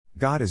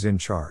God is in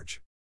charge.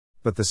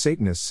 But the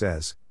Satanist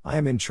says, I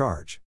am in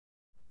charge.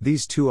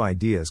 These two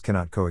ideas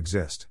cannot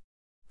coexist.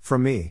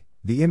 From me,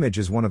 the image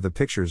is one of the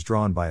pictures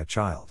drawn by a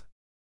child.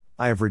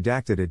 I have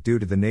redacted it due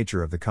to the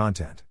nature of the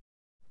content.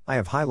 I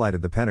have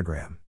highlighted the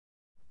pentagram.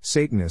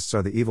 Satanists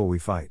are the evil we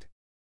fight.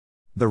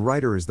 The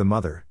writer is the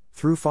mother,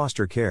 through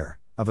foster care,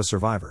 of a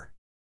survivor.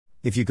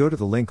 If you go to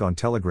the link on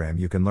Telegram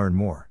you can learn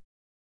more.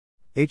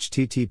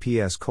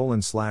 https://t.me/ally,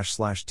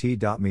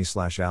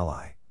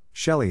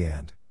 Shelley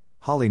and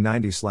Holly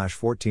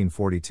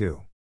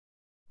 90/1442.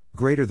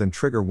 Greater than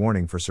trigger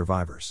warning for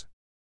survivors.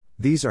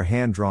 These are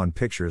hand-drawn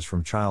pictures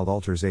from child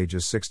alters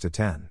ages 6 to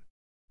 10.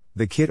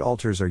 The kid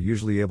alters are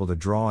usually able to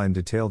draw and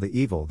detail the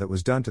evil that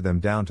was done to them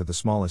down to the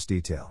smallest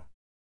detail.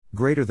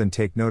 Greater than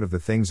take note of the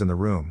things in the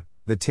room,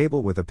 the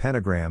table with a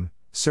pentagram,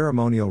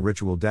 ceremonial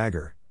ritual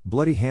dagger,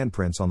 bloody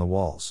handprints on the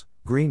walls,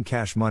 green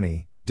cash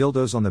money,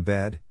 dildos on the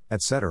bed,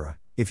 etc.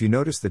 If you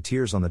notice the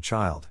tears on the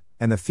child,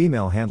 and the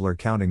female handler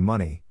counting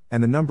money,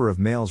 and the number of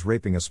males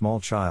raping a small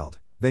child,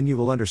 then you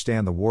will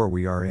understand the war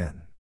we are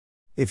in.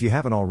 If you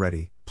haven't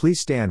already, please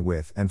stand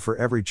with and for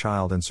every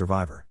child and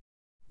survivor.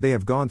 They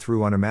have gone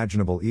through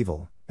unimaginable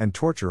evil and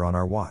torture on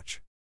our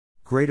watch.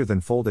 Greater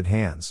than folded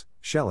hands,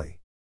 Shelley.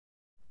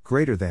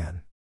 Greater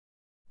than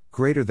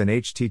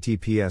https://t.me/ally,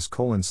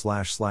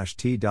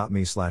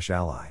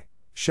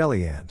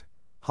 Shelley and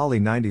Holly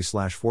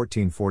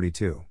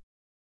 90/1442.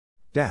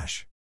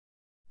 Dash.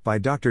 By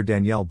Dr.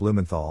 Danielle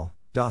Blumenthal,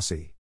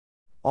 Dossie.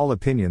 All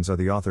opinions are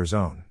the author's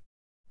own.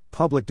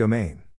 Public domain.